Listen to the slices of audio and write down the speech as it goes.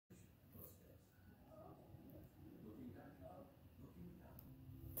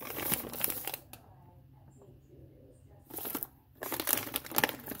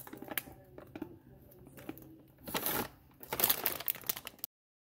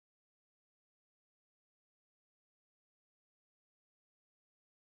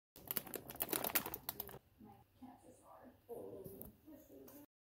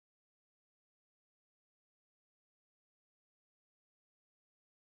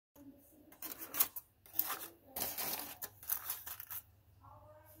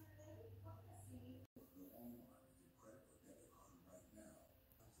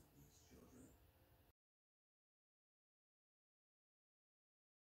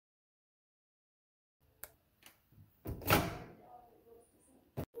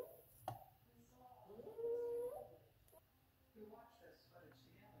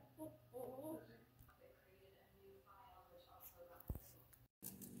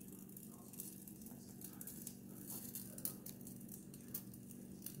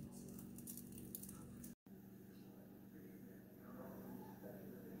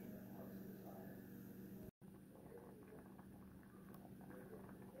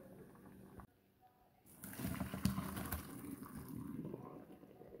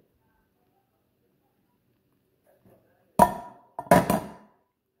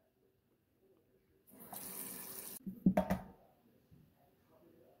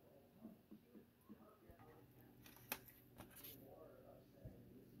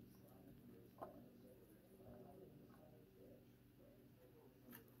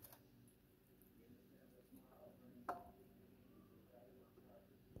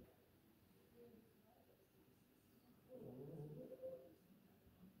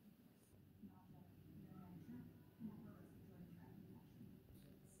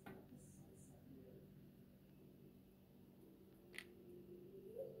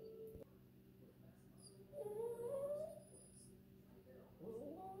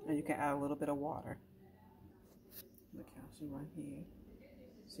you can add a little bit of water. Look how she right here.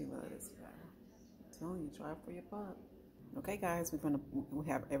 She loves this guy. I'm telling you, try it for your pup. Okay, guys, we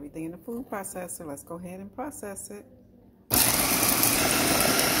have everything in the food processor. Let's go ahead and process it.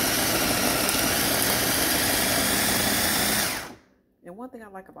 And one thing I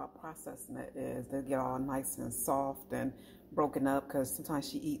like about processing it is they get all nice and soft and broken up, because sometimes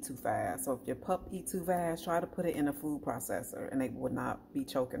she eats too fast. So if your pup eats too fast, try to put it in a food processor and they would not be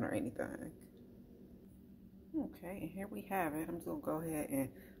choking or anything. Okay, and here we have it. I'm just gonna go ahead and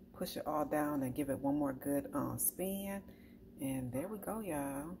push it all down and give it one more good spin. And there we go,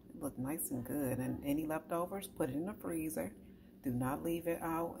 y'all. It look nice and good. And any leftovers, put it in the freezer. Do not leave it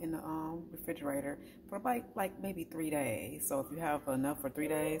out in the refrigerator for like maybe 3 days. So if you have enough for 3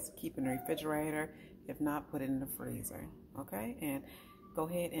 days, keep it in the refrigerator. If not, put it in the freezer. Okay, and go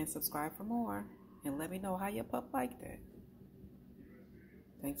ahead and subscribe for more. And let me know how your pup liked it.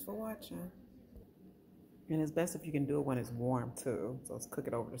 Thanks for watching. And it's best if you can do it when it's warm too. So let's cook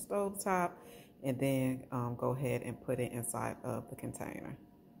it over the stove top and then go ahead and put it inside of the container.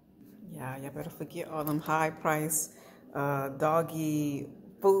 Yeah, you better forget all them high price doggy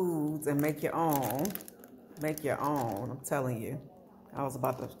foods and make your own. Make your own, I'm telling you. I was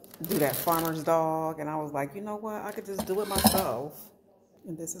about to do that farmer's dog and I was like, you know what? I could just do it myself.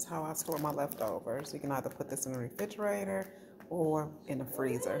 And this is how I store my leftovers. You can either put this in the refrigerator or in the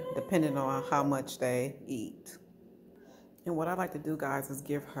freezer, depending on how much they eat. And what I like to do, guys, is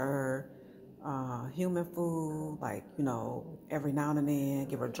give her human food, like, you know, every now and then,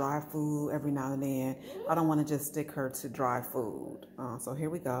 give her dry food every now and then. I don't want to just stick her to dry food. So here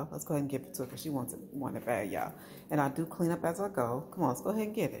we go. Let's go ahead and give it to her because she wants it bad, y'all. And I do clean up as I go. Come on, let's go ahead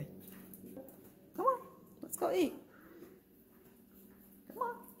and get it. Come on, let's go eat. Come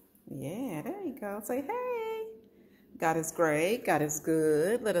on. Yeah, there you go. Say, hey. God is great. God is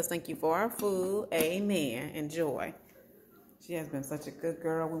good. Let us thank you for our food. Amen. Enjoy. She has been such a good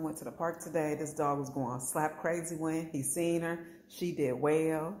girl. We went to the park today. This dog was going slap crazy when he seen her. She did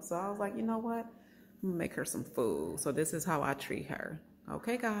well. So I was like, you know what? I'm going to make her some food. So this is how I treat her.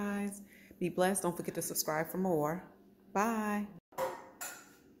 Okay, guys. Be blessed. Don't forget to subscribe for more. Bye.